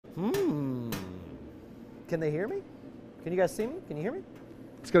Can they hear me? Can you guys see me? Can you hear me?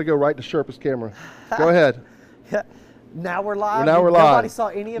 It's going to go right to Sherpa's camera. Go ahead. Yeah. Now we're live. Now we're live. Nobody saw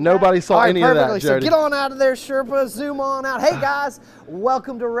any of that? Nobody saw any of that, So Jody. get on out of there, Sherpa. Zoom on out. Hey, guys.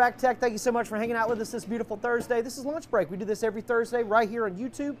 Welcome to recteq. Thank you so much for hanging out with us this beautiful Thursday. This is Lunch Break. We do this every Thursday right here on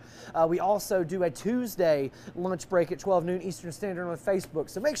YouTube. We also do a Tuesday lunch break at 12 noon Eastern Standard on Facebook.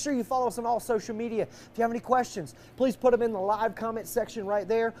 So make sure you follow us on all social media. If you have any questions, please put them in the live comment section right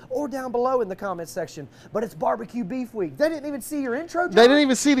there or down below in the comment section. But it's barbecue beef week. They didn't even see your intro, John? They didn't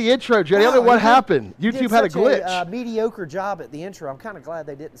even see the intro, Jody. I don't know what happened. YouTube had a glitch. A mediocre job at the intro. I'm kind of glad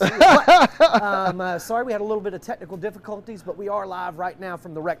they didn't see it. But, sorry, we had a little bit of technical difficulties, but we are live right now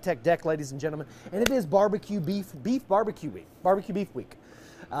from the recteq deck, ladies and gentlemen, and it is barbecue beef barbecue week, barbecue beef week.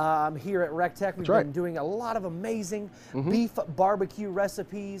 Here at recteq, we've been doing a lot of amazing beef barbecue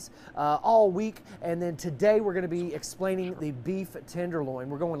recipes all week, and then today we're going to be explaining the beef tenderloin.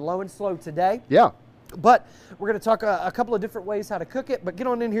 We're going low and slow today. Yeah. But we're going to talk a couple of different ways how to cook it. But get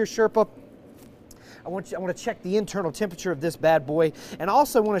on in here, Sherpa. I want to check the internal temperature of this bad boy, and I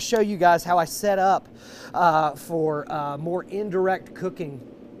also want to show you guys how I set up for more indirect cooking.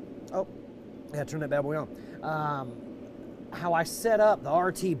 Oh, yeah, turn that bad boy on. How I set up the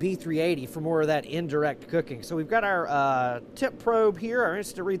RT B380 for more of that indirect cooking. So we've got our temp probe here, our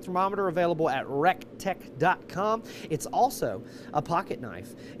instant read thermometer available at recteq.com. It's also a pocket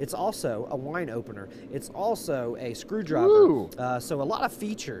knife. It's also a wine opener. It's also a screwdriver. So a lot of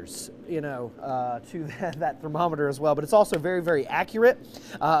features, you know, to that thermometer as well. But it's also very, very accurate.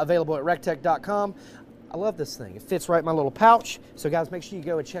 Available at recteq.com. I love this thing. It fits right in my little pouch. So guys, make sure you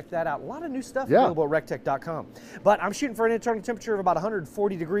go and check that out. A lot of new stuff available at recteq.com. But I'm shooting for an internal temperature of about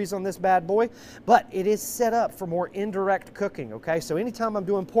 140 degrees on this bad boy. But it is set up for more indirect cooking, okay? So anytime I'm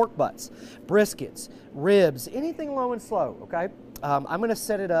doing pork butts, briskets, ribs, anything low and slow, okay? I'm going to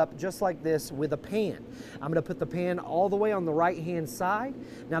set it up just like this with a pan. I'm going to put the pan all the way on the right-hand side.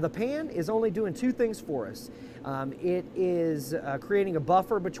 Now, the pan is only doing two things for us. It is creating a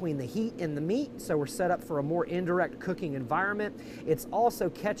buffer between the heat and the meat, so we're set up for a more indirect cooking environment. It's also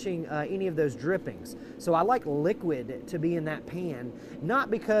catching any of those drippings. So I like liquid to be in that pan,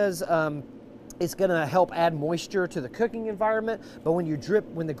 not because it's going to help add moisture to the cooking environment, but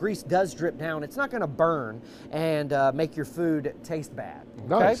when the grease does drip down, it's not going to burn and make your food taste bad. Okay?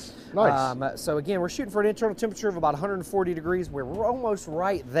 Nice, nice. So again, we're shooting for an internal temperature of about 140 degrees. We're almost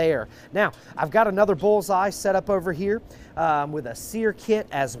right there. Now, I've got another bullseye set up over here with a sear kit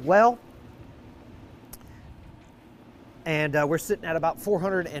as well. And we're sitting at about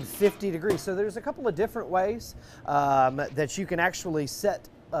 450 degrees. So there's a couple of different ways that you can actually set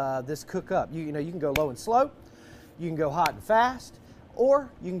this cook up. You know, you can go low and slow, you can go hot and fast,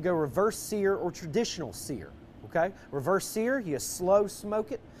 or you can go reverse sear or traditional sear. Okay, reverse sear, you slow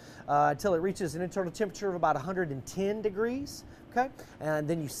smoke it until it reaches an internal temperature of about 110 degrees. Okay, and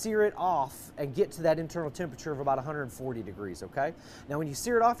then you sear it off and get to that internal temperature of about 140 degrees, okay? Now when you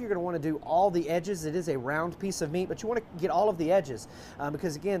sear it off, you're gonna wanna do all the edges. It is a round piece of meat, but you wanna get all of the edges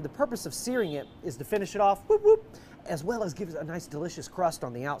because again, the purpose of searing it is to finish it off, whoop, whoop, as well as give it a nice delicious crust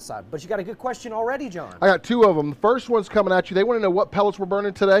on the outside. But you got a good question already, John. I got two of them. The first one's coming at you. They want to know what pellets we're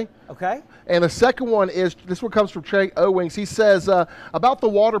burning today. Okay. And the second one is, this one comes from Trey O-Wings. He says about the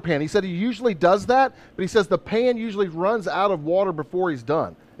water pan. He said he usually does that, but he says the pan usually runs out of water before he's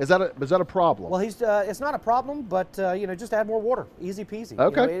done. Is that a problem? Well, it's not a problem, but you know, just add more water, easy peasy.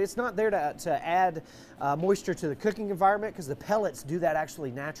 Okay. You know, it's not there to add moisture to the cooking environment because the pellets do that actually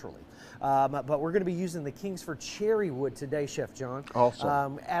naturally. But we're going to be using the Kingsford cherry wood today, Chef John.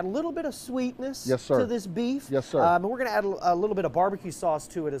 Awesome. Add a little bit of sweetness to this beef. Yes, sir. And we're going to add a little bit of barbecue sauce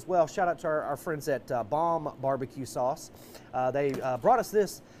to it as well. Shout out to our friends at Bomb Barbecue Sauce. They brought us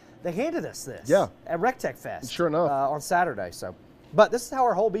this. They handed us this at recteq Fest. Sure enough. On Saturday. So. But this is how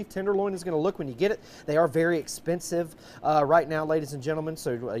our whole beef tenderloin is going to look when you get it. They are very expensive right now, ladies and gentlemen.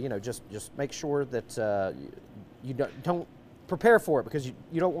 So you know, just make sure that you don't prepare for it because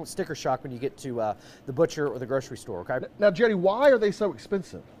you don't want sticker shock when you get to the butcher or the grocery store. Okay. Now, Jerry, why are they so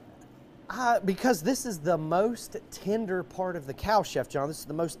expensive? Because this is the most tender part of the cow, Chef John. This is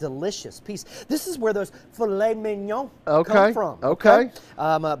the most delicious piece. This is where those filet mignon come from. Okay.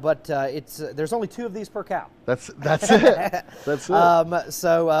 But there's only 2 of these per cow. That's it. That's it.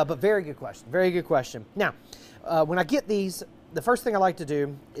 But very good question. Very good question. Now, when I get these, the first thing I like to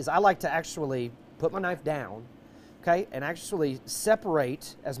do is I like to actually put my knife down, okay, and actually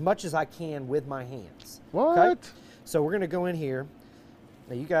separate as much as I can with my hands. What? Okay? So we're going to go in here.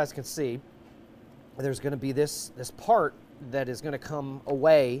 Now you guys can see there's going to be this part that is going to come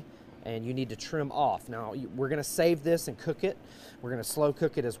away and you need to trim off. Now, we're going to save this and cook it. We're going to slow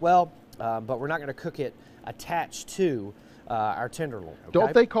cook it as well, but we're not going to cook it attached to our tenderloin. Okay?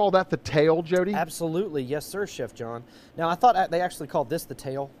 Don't they call that the tail, Jody? Absolutely. Yes, sir, Chef John. Now, I thought they actually called this the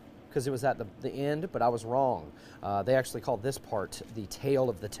tail because it was at the end, but I was wrong. They actually called this part the tail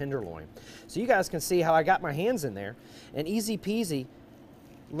of the tenderloin. So you guys can see how I got my hands in there, and easy peasy,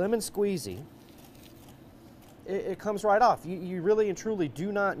 lemon squeezy, it comes right off. You really and truly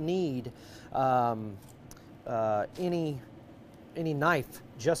do not need any knife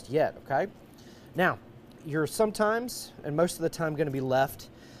just yet, okay? Now, you're sometimes, and most of the time, going to be left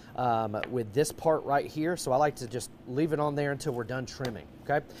with this part right here, so I like to just leave it on there until we're done trimming,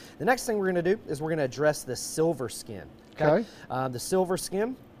 okay? The next thing we're going to do is we're going to address the silver skin, okay? The silver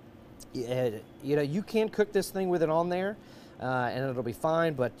skin, you know, you can cook this thing with it on there, and it'll be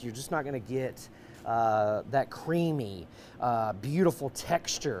fine, but you're just not going to get that creamy, beautiful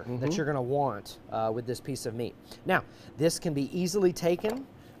texture that you're going to want with this piece of meat. Now, this can be easily taken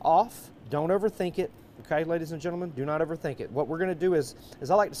off. Don't overthink it, okay, ladies and gentlemen? Do not overthink it. What we're going to do is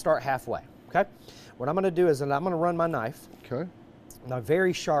I like to start halfway, okay? What I'm going to do is I'm going to run my knife, my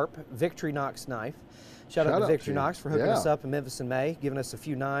very sharp Victorinox knife. Shout out to Victorinox for hooking us up in Memphis in May, giving us a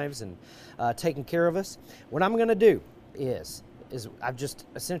few knives and taking care of us. What I'm going to do is I've just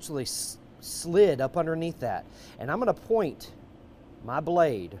essentially slid up underneath that, and I'm going to point my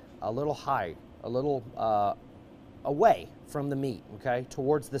blade a little high, a little away from the meat, okay,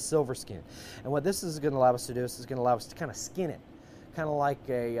 towards the silver skin. And what this is going to allow us to do is going to allow us to kind of skin it, kind of like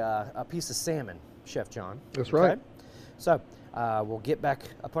a piece of salmon, Chef John. That's right. So we'll get back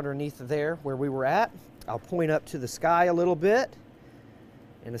up underneath there where we were at. I'll point up to the sky a little bit,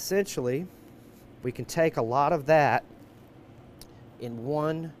 and essentially we can take a lot of that in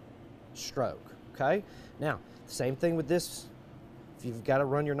one stroke, okay? Now, same thing with this. If you've got to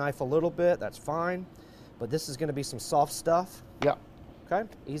run your knife a little bit, that's fine, but this is going to be some soft stuff. Yeah. Okay?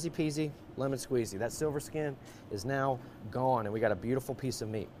 Easy peasy, lemon squeezy. That silver skin is now gone, and we got a beautiful piece of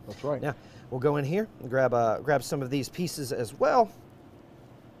meat. That's right. Now, we'll go in here and grab some of these pieces as well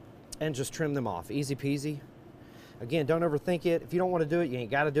and just trim them off. Easy peasy. Again, don't overthink it. If you don't want to do it, you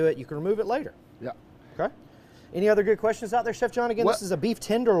ain't got to do it. You can remove it later. Yeah. Okay? Any other good questions out there, Chef John? Again, this is a beef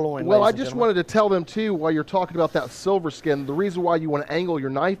tenderloin. Well, I just wanted to tell them, too, while you're talking about that silver skin, the reason why you want to angle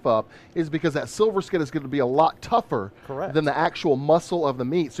your knife up is because that silver skin is going to be a lot tougher than the actual muscle of the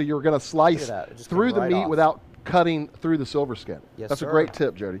meat. So you're going to slice through the meat without cutting through the silver skin. Yes, That's a great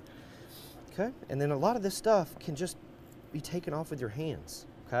tip, Jody. Okay, and then a lot of this stuff can just be taken off with your hands,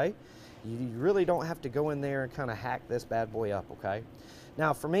 okay? You really don't have to go in there and kind of hack this bad boy up, okay?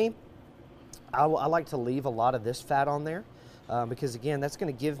 Now, for me, I like to leave a lot of this fat on there because, again, that's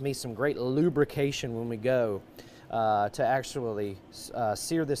going to give me some great lubrication when we go to actually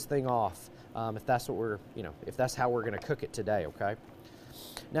sear this thing off if that's what we're, if that's how we're going to cook it today, okay?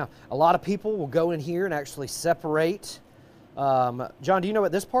 Now, a lot of people will go in here and actually separate. John, do you know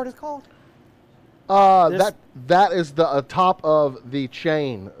what this part is called? That is the top of the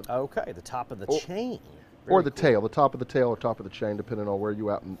chain. Okay, the top of the chain. Or the tail, the top of the tail or top of the chain, depending on where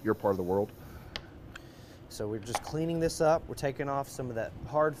you're at in your part of the world. So we're just cleaning this up. We're taking off some of that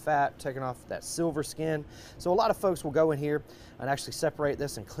hard fat, taking off that silver skin. So a lot of folks will go in here and actually separate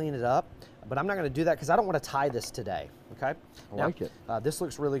this and clean it up. But I'm not going to do that because I don't want to tie this today, okay? I like it. This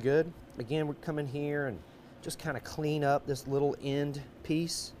looks really good. Again, we come in here and just kind of clean up this little end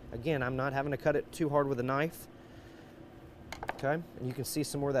piece. Again, I'm not having to cut it too hard with a knife. Okay, and you can see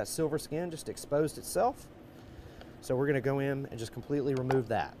some more of that silver skin just exposed itself. So we're going to go in and just completely remove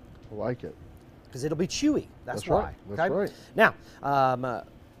that. I like it. Because it'll be chewy. That's why. Right. That's right. Now,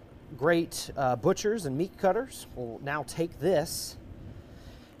 great butchers and meat cutters will now take this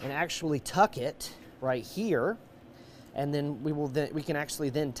and actually tuck it right here, and then we can actually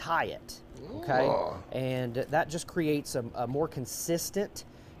then tie it. Okay, and that just creates a more consistent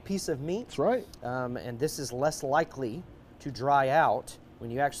piece of meat. That's right. And this is less likely to dry out when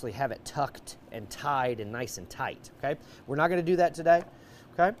you actually have it tucked and tied and nice and tight, okay? We're not gonna do that today,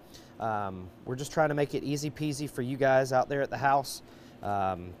 okay? We're just trying to make it easy peasy for you guys out there at the house.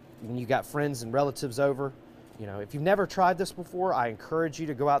 When you got friends and relatives over, if you've never tried this before, I encourage you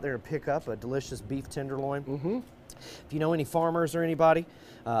to go out there and pick up a delicious beef tenderloin. If you know any farmers or anybody,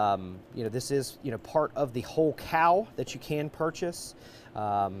 this is, part of the whole cow that you can purchase.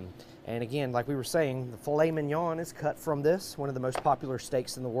 And again, like we were saying, the filet mignon is cut from this, one of the most popular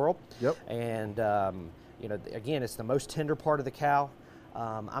steaks in the world. Yep. And, again, it's the most tender part of the cow.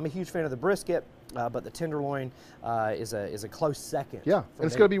 I'm a huge fan of the brisket, but the tenderloin is a close second. Yeah, and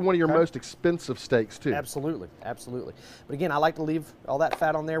it's going to be one of your most expensive steaks too. Absolutely, absolutely. But again, I like to leave all that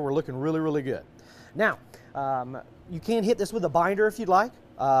fat on there. We're looking really, really good. Now, you can hit this with a binder if you'd like.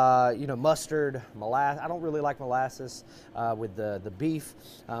 You know, mustard, molasses. I don't really like molasses with the beef,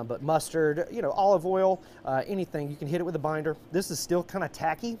 but mustard, you know, olive oil, anything. You can hit it with a binder. This is still kind of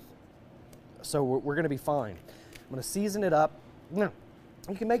tacky, so we're going to be fine. I'm going to season it up. Now,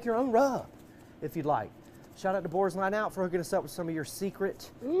 you can make your own rub if you'd like. Shout out to Boar's Line Out for hooking us up with some of your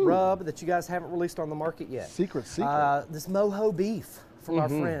secret rub that you guys haven't released on the market yet. Secret. This mojo beef from our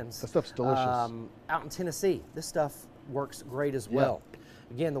friends. That stuff's delicious. Out in Tennessee. This stuff works great as well.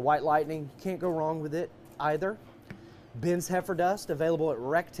 Again, the White Lightning, can't go wrong with it either. Ben's Heifer Dust, available at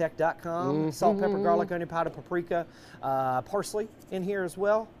recteq.com. Salt, pepper, garlic, onion powder, paprika, parsley in here as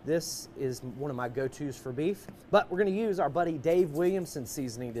well. This is one of my go-tos for beef. But we're going to use our buddy Dave Williamson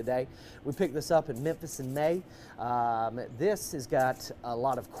seasoning today. We picked this up in Memphis in May. This has got a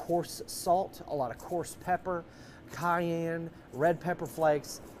lot of coarse salt, a lot of coarse pepper, cayenne, red pepper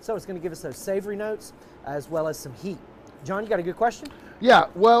flakes. So it's going to give us those savory notes as well as some heat. John, you got a good question? Yeah,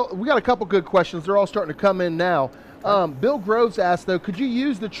 well, we got a couple good questions. They're all starting to come in now. Bill Groves asked, though, could you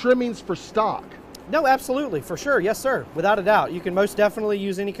use the trimmings for stock? No, absolutely, for sure. Yes, sir, without a doubt. You can most definitely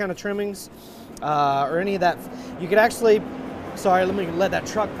use any kind of trimmings or any of that. You could actually, sorry, let me let that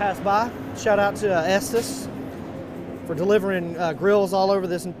truck pass by. Shout out to Estes for delivering grills all over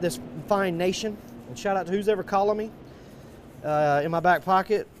this fine nation. And shout out to who's ever calling me in my back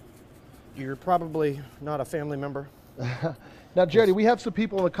pocket. You're probably not a family member. Now, Jody, we have some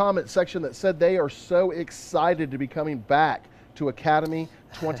people in the comment section that said they are so excited to be coming back to Academy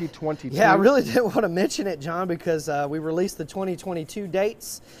 2022. Yeah, I really didn't want to mention it, John, because we released the 2022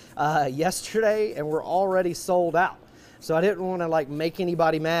 dates yesterday, and we're already sold out. So I didn't want to like make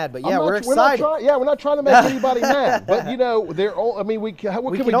anybody mad, but yeah, we're excited. We're not trying to make anybody mad, but you know, I mean, what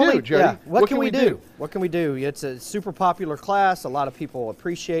can we do, Jody? Yeah. What can we do? What can we do? It's a super popular class. A lot of people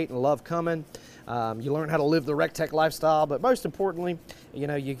appreciate and love coming. You learn how to live the recteq lifestyle, but most importantly, you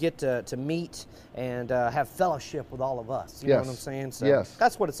know, you get to meet and have fellowship with all of us. You know what I'm saying? So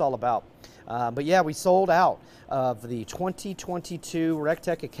that's what it's all about. But yeah, we sold out of the 2022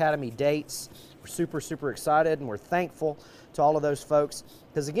 recteq Academy dates. We're super, super excited, and we're thankful to all of those folks.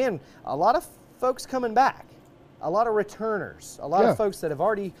 Because again, a lot of folks coming back, a lot of returners, a lot of folks that have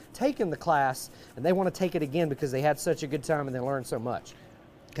already taken the class, and they want to take it again because they had such a good time and they learned so much.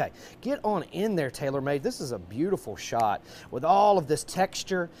 Okay, get on in there, TaylorMade. This is a beautiful shot with all of this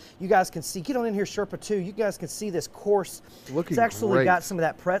texture. You guys can see, get on in here, Sherpa, too. You guys can see this coarse. Looking It's actually great. got some of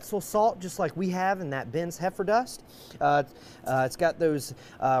that pretzel salt, just like we have in that Ben's Heifer Dust. It's got those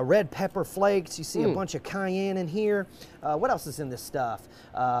red pepper flakes. You see a bunch of cayenne in here. What else is in this stuff?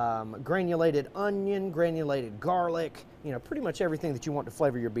 Granulated onion, granulated garlic. You know, pretty much everything that you want to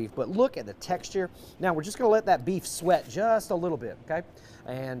flavor your beef. But look at the texture. Now, we're just going to let that beef sweat just a little bit, okay?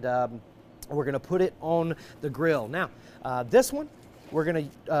 And we're going to put it on the grill. Now, this one, we're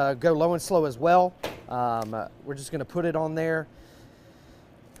going to go low and slow as well. We're just going to put it on there.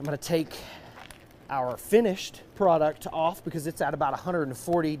 I'm going to take our finished product off because it's at about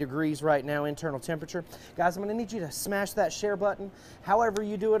 140 degrees right now, internal temperature. Guys, I'm going to need you to smash that share button. However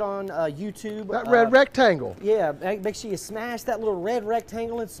you do it on YouTube. That red rectangle. Yeah, make sure you smash that little red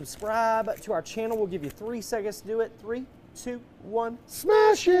rectangle and subscribe to our channel. We'll give you 3 seconds to do it. 3, 2, 1,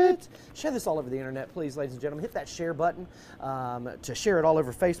 smash it. Share this all over the internet, please, ladies and gentlemen. Hit that share button to share it all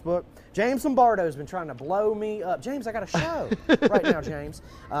over Facebook. James Lombardo's been trying to blow me up. James, I got a show right now, James.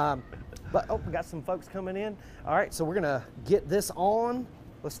 But we got some folks coming in. All right, so we're gonna get this on.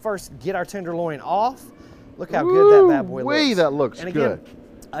 Let's first get our tenderloin off. Look how good that bad boy looks. That looks and again, good.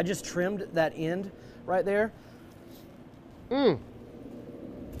 I just trimmed that end right there. Because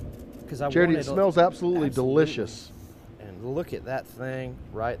I Charity, it smells absolutely delicious. And look at that thing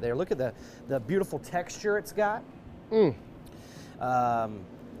right there. Look at the beautiful texture it's got. It's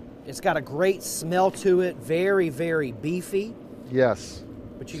got a great smell to it. Very, very beefy. Yes.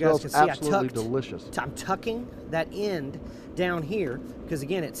 But you guys can see delicious. I'm tucking that end down here because,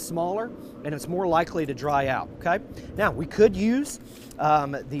 again, it's smaller and it's more likely to dry out, okay? Now, we could use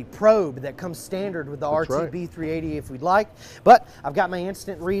the probe that comes standard with the RTB 380 if we'd like, but I've got my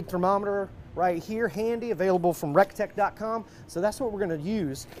instant read thermometer right here handy, available from recteq.com, so that's what we're going to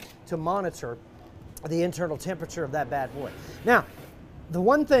use to monitor the internal temperature of that bad boy. Now, the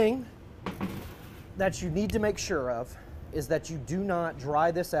one thing that you need to make sure of is that you do not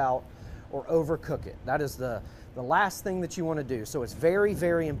dry this out or overcook it. That is the last thing that you want to do. So it's very,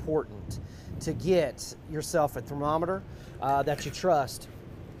 very important to get yourself a thermometer that you trust,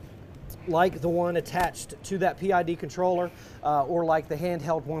 like the one attached to that PID controller, or like the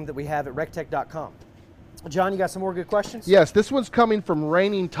handheld one that we have at recteq.com. John, you got some more good questions? Yes, this one's coming from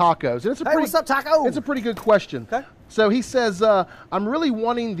Raining Tacos. And it's a Hey, what's up, Taco? It's a pretty good question. Okay. So he says, I'm really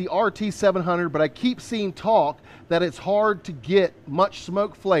wanting the RT700, but I keep seeing talk that it's hard to get much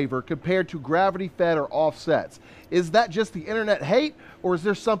smoke flavor compared to gravity-fed or offsets. Is that just the internet hate, or is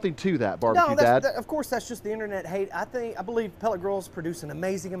there something to that, Barbecue Dad? Of course, that's just the internet hate. I believe pellet grills produce an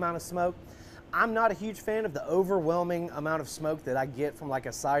amazing amount of smoke. I'm not a huge fan of the overwhelming amount of smoke that I get from like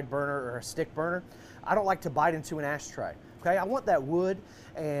a side burner or a stick burner. I don't like to bite into an ashtray. Okay, I want that wood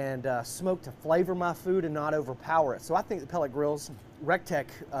and smoke to flavor my food and not overpower it. So I think the pellet grills, recteq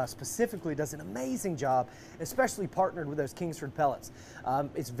specifically, does an amazing job, especially partnered with those Kingsford pellets.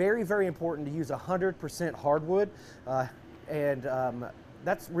 It's very, very important to use 100% hardwood, and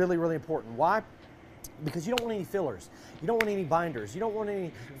that's really, really important. Why? Because you don't want any fillers, you don't want any binders, you don't want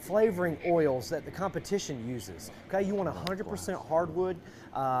any flavoring oils that the competition uses. Okay, you want 100% hardwood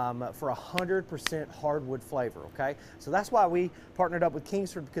for 100% hardwood flavor. Okay, so that's why we partnered up with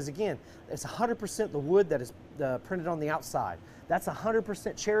Kingsford, because again, it's 100% the wood that is printed on the outside. That's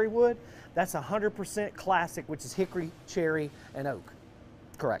 100% cherry wood. That's 100% classic, which is hickory, cherry, and oak.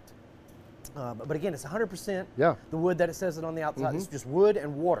 Correct. But again, it's 100% the wood that it says it on the outside. It's just wood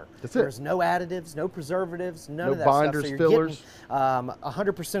and water. There's no additives, no preservatives, none of that binders, stuff. So fillers. You're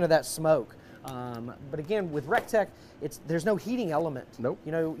getting 100% of that smoke. But again, with recteq, there's no heating element. Nope.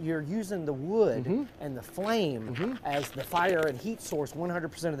 You know, you're using the wood and the flame as the fire and heat source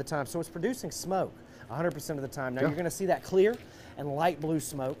 100% of the time. So it's producing smoke 100% of the time. Now you're going to see that clear and light blue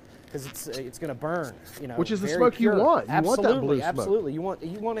smoke, because it's going to burn, you know, which is the very smoke pure. you want. You want that blue smoke. Absolutely. You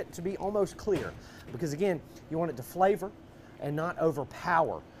want it to be almost clear, because again, you want it to flavor and not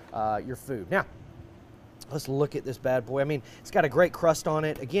overpower your food. Now, let's look at this bad boy. I mean, it's got a great crust on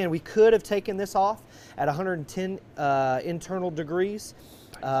it. Again, we could have taken this off at 110 internal degrees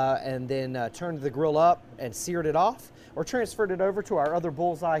and then turned the grill up and seared it off, or transferred it over to our other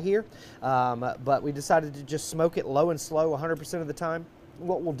bullseye here. But we decided to just smoke it low and slow 100% of the time.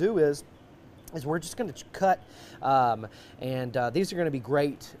 What we'll do is we're just going to cut, and these are going to be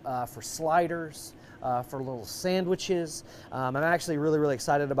great for sliders, for little sandwiches. I'm actually really, really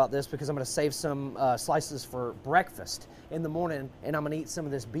excited about this, because I'm going to save some slices for breakfast in the morning, and I'm going to eat some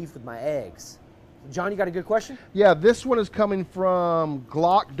of this beef with my eggs. John, you got a good question? Yeah, this one is coming from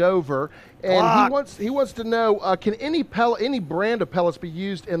Glock Dover, and he wants to know, can any brand of pellets be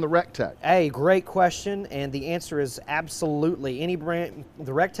used in the recteq? Hey, great question, and the answer is absolutely. Any brand.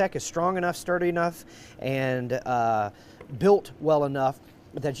 The recteq is strong enough, sturdy enough, and built well enough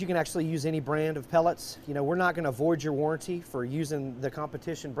that you can actually use any brand of pellets. You know, we're not going to void your warranty for using the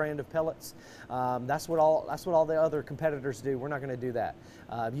competition brand of pellets. That's what all the other competitors do. We're not going to do that.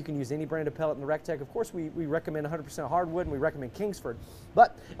 You can use any brand of pellet in the recteq. Of course, we recommend 100% hardwood, and we recommend Kingsford.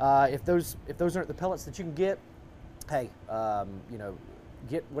 But if those aren't the pellets that you can get, hey, you know,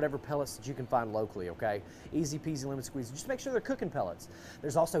 get whatever pellets that you can find locally, okay? Easy peasy lemon squeezy. Just make sure they're cooking pellets.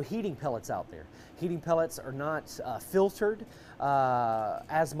 There's also heating pellets out there. Heating pellets are not filtered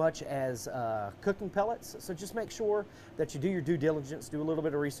as much as cooking pellets, so just make sure that you do your due diligence, do a little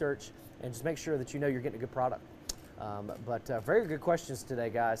bit of research, and just make sure that you know you're getting a good product. Very good questions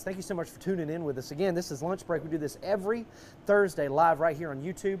today, guys. Thank you so much for tuning in with us. Again, this is Lunch Break. We do this every Thursday live right here on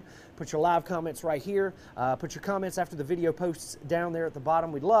YouTube. Put your live comments right here. Put your comments after the video posts down there at the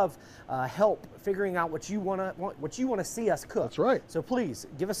bottom. We'd love help figuring out what you want to see us cook. That's right. So please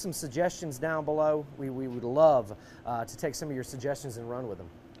give us some suggestions down below. We would love to take some of your suggestions and run with them.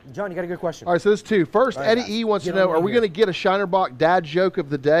 John, you got a good question. All right, so there's two. First, right, Eddie guys. E wants to know, are we going to get a Shinerbach dad joke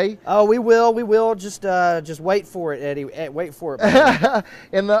of the day? Oh, we will. We will. Just wait for it, Eddie. Wait for it.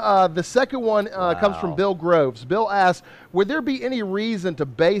 And the second one comes from Bill Groves. Bill asks, would there be any reason to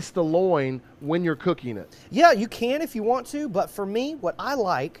baste the loin when you're cooking it? Yeah, you can if you want to, but for me, what I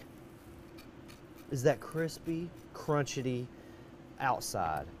like is that crispy, crunchy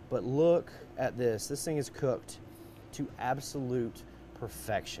outside. But look at this. This thing is cooked to absolute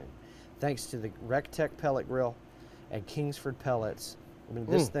perfection, thanks to the recteq pellet grill and Kingsford pellets. I mean,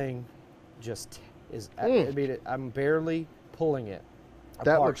 this thing just is. I mean, I'm barely pulling it.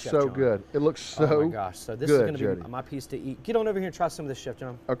 That looks so good. It looks so good. Oh my gosh! So this is going to be my piece to eat. Get on over here and try some of this, Chef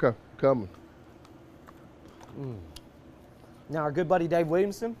John. Okay, come. Now, our good buddy Dave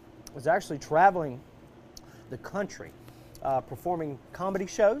Williamson was actually traveling the country, performing comedy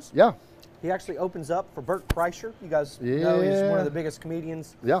shows. Yeah. He actually opens up for Bert Kreischer. You guys know he's one of the biggest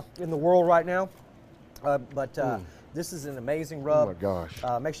comedians in the world right now. This is an amazing rub. Oh my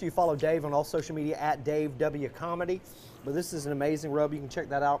gosh. Make sure you follow Dave on all social media at Dave W Comedy. But this is an amazing rub. You can check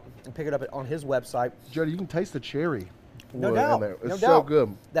that out and pick it up on his website. Jody, you can taste the cherry. No doubt. In there. It's no so doubt.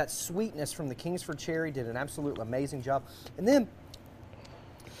 good. That sweetness from the Kingsford cherry did an absolute amazing job. And then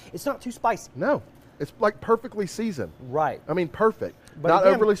it's not too spicy. No. It's like perfectly seasoned. Right. I mean, perfect. But not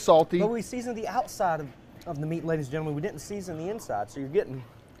again, overly salty. But we seasoned the outside of the meat, ladies and gentlemen. We didn't season the inside, so you're getting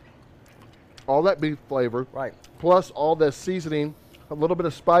all that beef flavor. Right. Plus all the seasoning, a little bit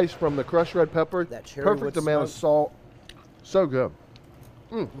of spice from the crushed red pepper. That cherry perfect amount of salt. So good.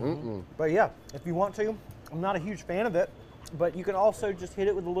 But yeah, if you want to, I'm not a huge fan of it, but you can also just hit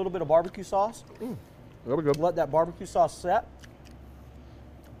it with a little bit of barbecue sauce. There we go. Let that barbecue sauce set.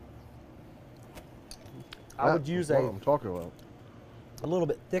 I would use what I'm talking about. a little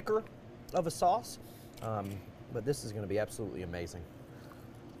bit thicker of a sauce, but this is going to be absolutely amazing.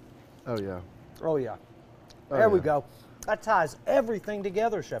 Oh yeah. Oh yeah. Oh, there we yeah. go. That ties everything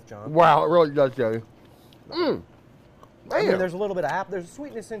together, Chef John. Wow, it really does, Jody. I mean, there's a little bit of there's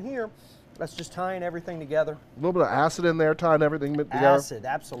sweetness in here. That's just tying everything together. A little bit of acid in there, tying everything together. Acid,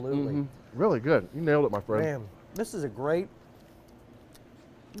 absolutely. Really good. You nailed it, my friend. Man, this is a great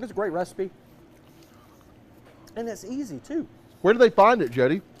recipe. And it's easy too. Where do they find it,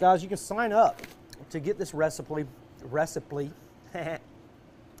 Jody? Guys, you can sign up to get this recipe aggressively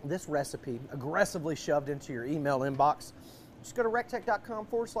shoved into your email inbox. Just go to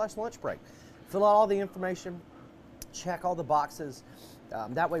recteq.com/lunch break. Fill out all the information, check all the boxes.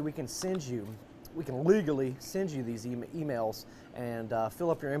 That way we can legally send you these emails and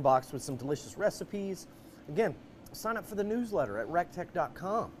fill up your inbox with some delicious recipes. Again, sign up for the newsletter at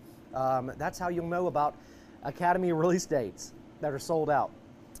recteq.com. That's how you'll know about Academy release dates that are sold out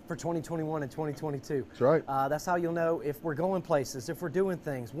for 2021 and 2022. That's right. That's how you'll know if we're going places, if we're doing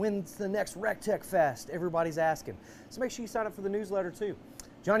things. When's the next recteq Fest? Everybody's asking. So make sure you sign up for the newsletter too.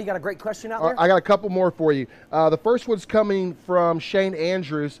 John, you got a great question out there? I got a couple more for you. The first one's coming from Shane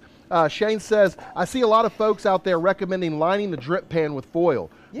Andrews. Shane says, I see a lot of folks out there recommending lining the drip pan with foil.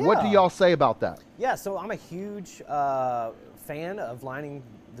 Yeah. What do y'all say about that? Yeah, so I'm a huge fan of lining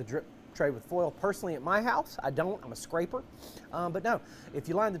the drip tray with foil. Personally, at my house, I don't. I'm a scraper. But no, if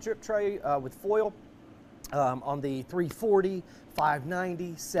you line the drip tray with foil on the 340,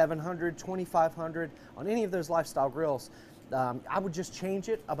 590, 700, 2500, on any of those lifestyle grills, I would just change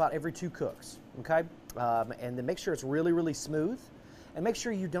it about every 2 cooks, okay? And then make sure it's really, really smooth, and make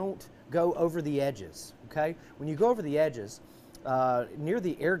sure you don't go over the edges, okay? When you go over the edges, near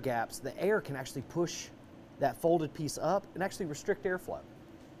the air gaps, the air can actually push that folded piece up and actually restrict airflow.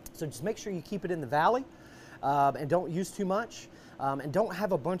 So just make sure you keep it in the valley and don't use too much, and don't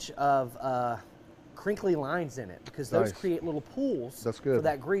have a bunch of crinkly lines in it, because those create little pools for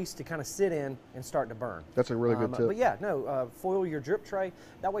that grease to kind of sit in and start to burn. That's a really good tip. But yeah, no, foil your drip tray.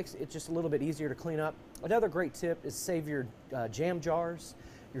 That way it's just a little bit easier to clean up. Another great tip is save your jam jars,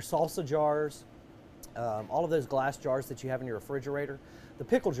 your salsa jars, all of those glass jars that you have in your refrigerator. The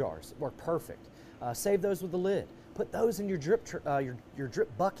pickle jars work perfect. Save those with the lid. Put those in your drip your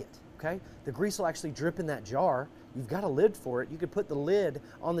drip bucket, okay? The grease will actually drip in that jar. You've got a lid for it. You could put the lid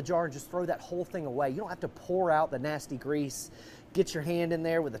on the jar and just throw that whole thing away. You don't have to pour out the nasty grease. Get your hand in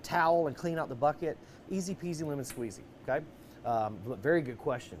there with a towel and clean out the bucket. Easy peasy lemon squeezy, okay? But very good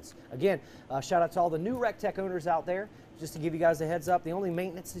questions. Again, shout out to all the new recteq owners out there. Just to give you guys a heads up, the only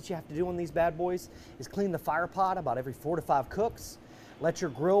maintenance that you have to do on these bad boys is clean the fire pot about every 4 to 5 cooks. Let your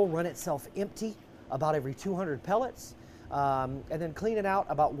grill run itself empty about every 200 pellets. And then clean it out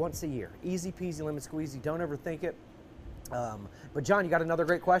about once a year. Easy peasy lemon squeezy, don't overthink it. But John, you got another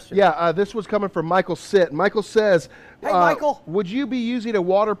great question. Yeah, this was coming from Michael Sitt. Michael says, hey Michael, would you be using a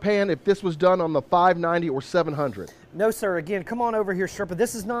water pan if this was done on the 590 or 700? No sir, again, come on over here, Sherpa.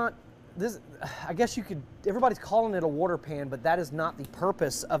 This is not, I guess you could, everybody's calling it a water pan, but that is not the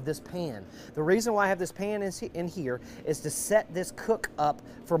purpose of this pan. The reason why I have this pan in here is to set this cook up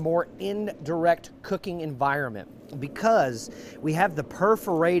for more indirect cooking environment, because we have the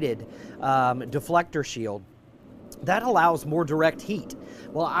perforated deflector shield that allows more direct heat.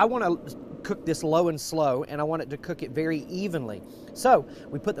 Well, I want to cook this low and slow, and I want it to cook it very evenly. So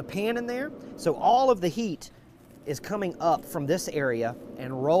we put the pan in there, so all of the heat is coming up from this area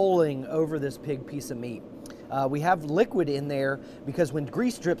and rolling over this big piece of meat. We have liquid in there because when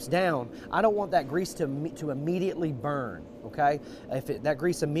grease drips down, I don't want that grease to immediately burn, okay? If that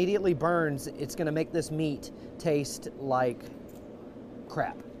grease immediately burns, it's gonna make this meat taste like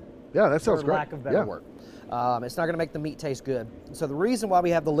crap. Yeah, that sounds for great. lack of better word. It's not going to make the meat taste good. So the reason why we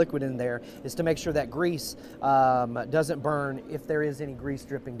have the liquid in there is to make sure that grease doesn't burn if there is any grease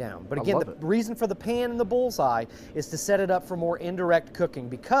dripping down. But again, the reason for the pan and the bullseye is to set it up for more indirect cooking,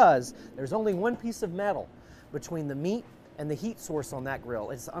 because there's only one piece of metal between the meat and the heat source on that grill.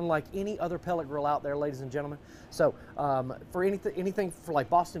 It's unlike any other pellet grill out there, ladies and gentlemen. So for anything for like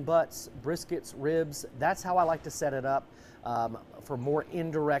Boston butts, briskets, ribs, that's how I like to set it up for more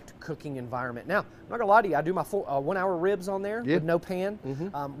indirect cooking environment. Now, I'm not gonna lie to you, I do my 1 hour ribs on there with no pan.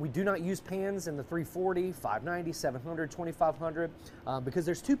 We do not use pans in the 340, 590, 700, 2500, because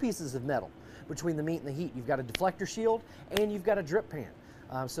there's two pieces of metal between the meat and the heat. You've got a deflector shield and you've got a drip pan.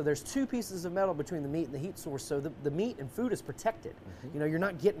 So there's two pieces of metal between the meat and the heat source, so the meat and food is protected. You know, you're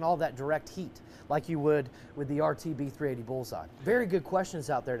not getting all that direct heat like you would with the RTB 380 Bullseye. Very good questions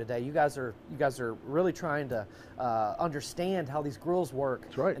out there today. You guys are really trying to understand how these grills work.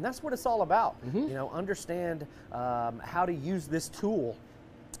 That's right. And that's what it's all about. You know, understand how to use this tool,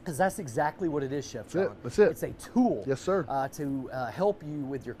 because that's exactly what it is, Chef John. That's it. It's a tool. Yes, sir. To help you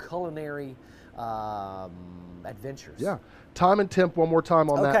with your culinary adventures. Yeah. Time and temp one more time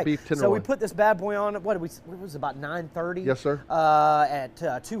on that beef tenderloin. So we put this bad boy on, it was about 9:30. Yes, sir.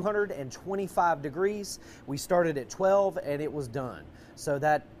 At 225 degrees. We started at 12 and it was done. So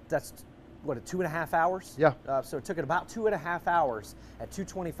that's what, 2.5 hours? Yeah. So it took it about 2.5 hours at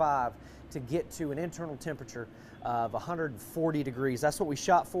 225 to get to an internal temperature of 140 degrees. That's what we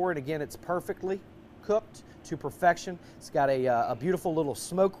shot for, and again, it's perfectly cooked to perfection. It's got a beautiful little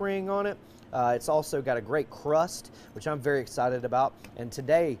smoke ring on it. It's also got a great crust, which I'm very excited about. And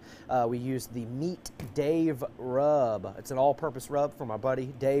today we used the Meat Dave rub. It's an all-purpose rub from my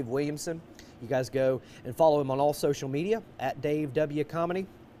buddy Dave Williamson. You guys go and follow him on all social media at Dave W Comedy.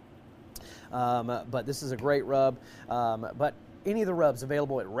 But this is a great rub. But any of the rubs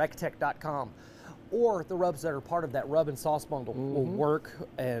available at recteq.com, or the rubs that are part of that rub and sauce bundle will work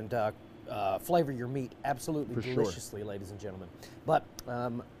and flavor your meat absolutely deliciously, ladies and gentlemen. But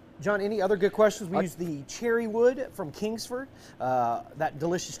John, any other good questions? We use the cherry wood from Kingsford. That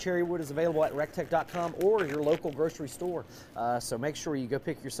delicious cherry wood is available at recteq.com or your local grocery store. So make sure you go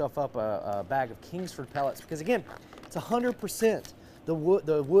pick yourself up a bag of Kingsford pellets, because again, it's 100% the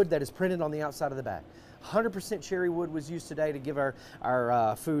wood that is printed on the outside of the bag. 100% cherry wood was used today to give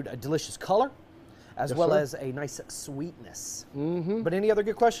our food a delicious color, as well as a nice sweetness. But any other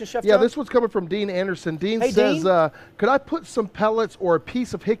good questions, Chef John? This one's coming from Dean Anderson. Dean says, could I put some pellets or a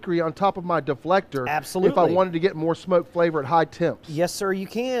piece of hickory on top of my deflector if I wanted to get more smoke flavor at high temps? Yes, sir, you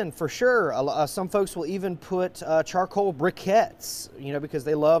can, for sure. Some folks will even put charcoal briquettes, you know, because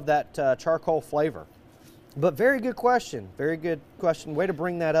they love that charcoal flavor. But very good question. Very good question. Way to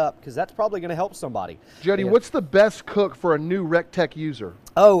bring that up, because that's probably going to help somebody. Jody, what's the best cook for a new recteq user?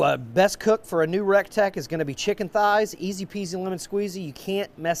 Oh, best cook for a new recteq is going to be chicken thighs. Easy peasy lemon squeezy. You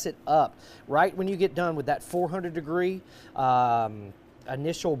can't mess it up. Right when you get done with that 400 degree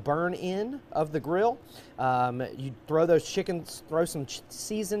initial burn in of the grill, you throw those chickens, throw some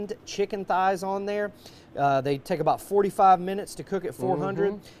seasoned chicken thighs on there. They take about 45 minutes to cook at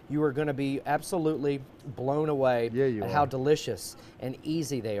 400. You are going to be absolutely blown away at how delicious and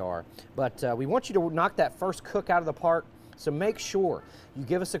easy they are. But we want you to knock that first cook out of the park. So make sure you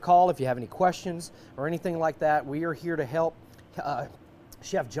give us a call if you have any questions or anything like that. We are here to help.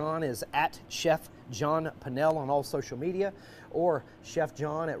 Chef John is at Chef John Pinnell on all social media, or Chef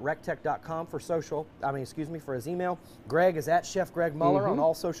John at recteq.com for for his email. Greg is at Chef Greg Muller on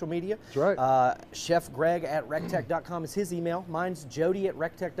all social media. That's right. Chef Greg at recteq.com is his email. Mine's Jody at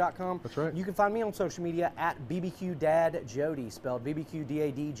recteq.com. That's right. You can find me on social media at BBQ Dad Jody, spelled BBQ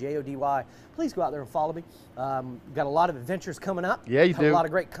DADJODY. Please go out there and follow me. Got a lot of adventures coming up. Yeah, you do. A lot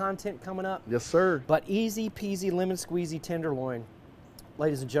of great content coming up. Yes, sir. But easy peasy lemon squeezy tenderloin.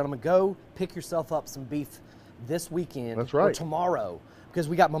 Ladies and gentlemen, go pick yourself up some beef this weekend. That's right. Or tomorrow, because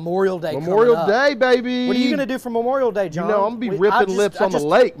we got Memorial Day Memorial coming up. Day, baby. What are you going to do for Memorial Day, John? You know, I'm going to be ripping lips on the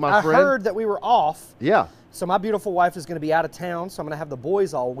lake, my friend. I heard that we were off. Yeah. So my beautiful wife is going to be out of town, so I'm going to have the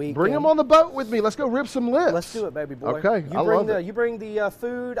boys all week. Bring them on the boat with me. Let's go rip some lips. Let's do it, baby boy. Okay, You bring the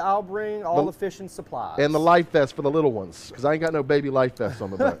food, I'll bring all the fishing supplies. And the life vest for the little ones, because I ain't got no baby life vests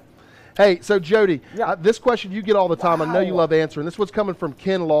on the boat. Hey, so Jody, this question you get all the time. I know you love answering. This one's coming from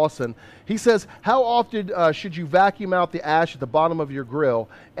Ken Lawson. He says, how often should you vacuum out the ash at the bottom of your grill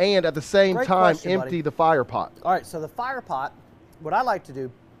and at the same time empty the fire pot? All right, so the fire pot, what I like to do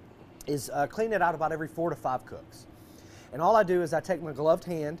is clean it out about every 4 to 5 cooks. And all I do is I take my gloved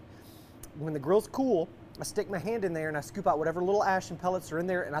hand. When the grill's cool, I stick my hand in there and I scoop out whatever little ash and pellets are in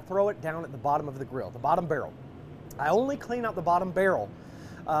there, and I throw it down at the bottom of the grill, the bottom barrel. I only clean out the bottom barrel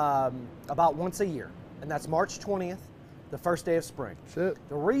about once a year. and that's March 20th, the first day of spring. That's it.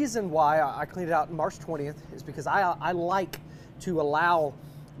 The reason why I cleaned it out on March 20th is because I like to allow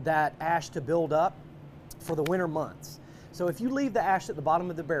that ash to build up for the winter months. So if you leave the ash at the bottom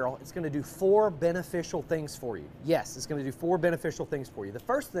of the barrel, it's going to do 4 beneficial things for you. Yes, it's going to do 4 beneficial things for you. The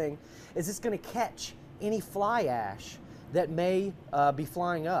first thing is it's going to catch any fly ash that may be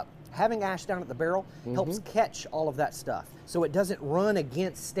flying up. Having ash down at the barrel helps catch all of that stuff, so it doesn't run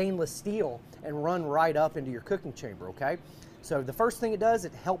against stainless steel and run right up into your cooking chamber, okay? So the first thing it does,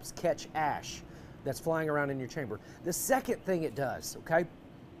 it helps catch ash that's flying around in your chamber. The second thing it does, okay,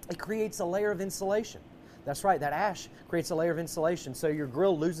 it creates a layer of insulation. That's right, that ash creates a layer of insulation so your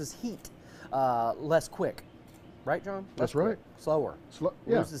grill loses heat less quick. Right, John? That's right. Slower.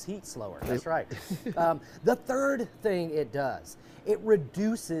 Loses heat slower. That's right. The third thing it does, it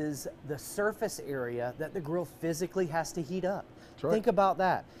reduces the surface area that the grill physically has to heat up. Right. Think about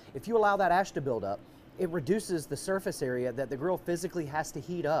that. If you allow that ash to build up, it reduces the surface area that the grill physically has to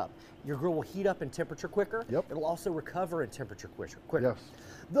heat up. Your grill will heat up in temperature quicker. Yep. It'll also recover in temperature quicker. Yes.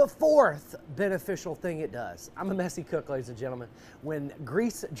 The fourth beneficial thing it does, I'm a messy cook, ladies and gentlemen. When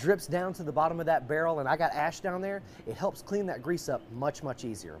grease drips down to the bottom of that barrel and I got ash down there, it helps clean that grease up much, much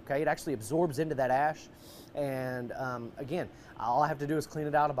easier, okay? It actually absorbs into that ash, and again, all I have to do is clean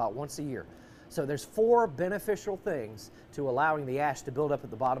it out about once a year. So there's 4 beneficial things to allowing the ash to build up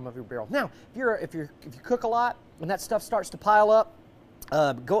at the bottom of your barrel. Now, if you cook a lot and that stuff starts to pile up,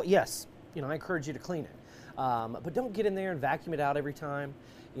 yes, I encourage you to clean it, but don't get in there and vacuum it out every time.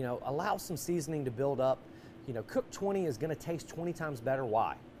 Allow some seasoning to build up. Cook 20 is going to taste 20 times better.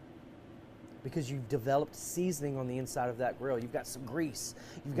 Why? Because you've developed seasoning on the inside of that grill. You've got some grease.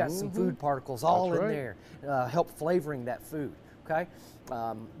 You've got some food particles all in there, help flavoring that food. Okay,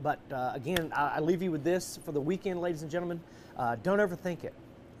 but again, I leave you with this for the weekend, ladies and gentlemen. Don't overthink it.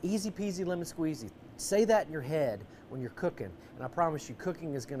 Easy peasy lemon squeezy. Say that in your head when you're cooking, and I promise you,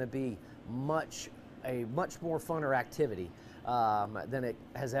 cooking is going to be a much more funner activity than it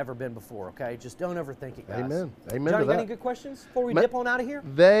has ever been before. Okay, just don't overthink it, guys. Amen. Amen. John, to you got that. any good questions before we dip on out of here?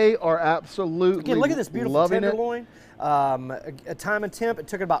 They are absolutely Again, look at this beautiful tenderloin. It. A time and temp, it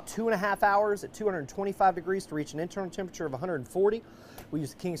took about 2.5 hours at 225 degrees to reach an internal temperature of 140. We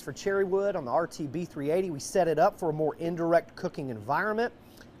used the Kingsford cherry wood on the RTB 380. We set it up for a more indirect cooking environment.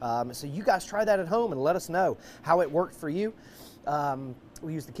 So you guys try that at home and let us know how it worked for you.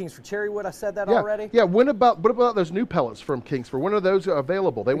 We used the Kingsford cherry wood. I said that already. Yeah. What about those new pellets from Kingsford? When are those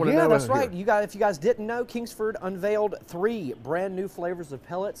available? They want to know. Yeah, that's right. If you guys didn't know, Kingsford unveiled 3 brand new flavors of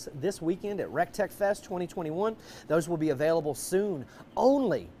pellets this weekend at recteq Fest 2021. Those will be available soon,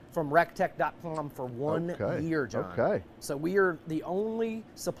 only from recteq.com for 1 year, John. Okay. So we are the only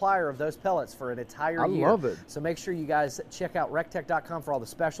supplier of those pellets for an entire year. I love it. So make sure you guys check out recteq.com for all the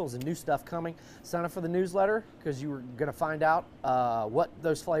specials and new stuff coming. Sign up for the newsletter because you're going to find out what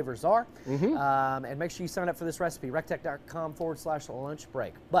those flavors are. And make sure you sign up for this recipe, recteq.com/lunch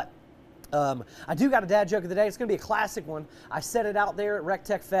break. But I do got a dad joke of the day. It's going to be a classic one. I set it out there at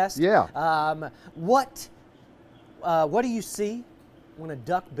recteq Fest. Yeah. What do you see when a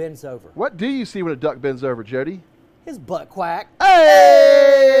duck bends over? What do you see when a duck bends over, Jody? His butt quack.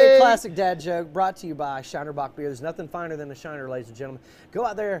 Hey! Classic dad joke brought to you by Shinerbach Beer. There's nothing finer than a Shiner, ladies and gentlemen. Go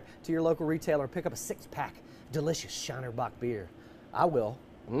out there to your local retailer and pick up a 6-pack delicious Shinerbach beer. I will,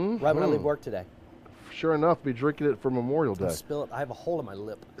 right when I leave work today. Sure enough, be drinking it for Memorial Day. I'll spill it. I have a hole in my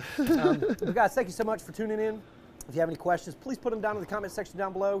lip. Guys, thank you so much for tuning in. If you have any questions, please put them down in the comment section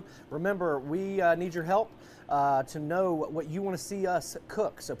down below. Remember, we need your help to know what you want to see us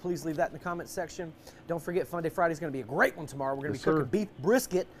cook. So please leave that in the comment section. Don't forget, Fun Day Friday is going to be a great one tomorrow. We're going to be cooking beef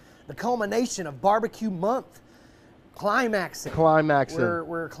brisket, the culmination of barbecue month. Climaxing.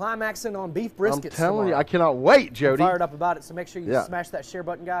 We're climaxing on beef briskets. I'm telling you, tomorrow. I cannot wait, Jody. I'm fired up about it, so make sure you smash that share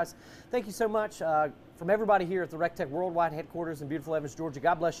button, guys. Thank you so much from everybody here at the recteq Worldwide headquarters in beautiful Evans, Georgia.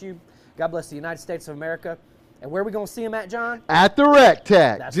 God bless you. God bless the United States of America. And where are we going to see him at, John? At the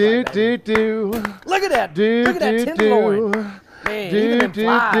recteq. That's do. Look at that. Look at that tenderloin. Man, even them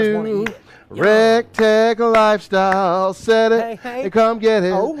flies want to eat it. recteq lifestyle. Set it and come get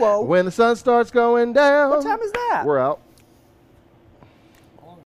it. Oh, whoa. When the sun starts going down. What time is that? We're out.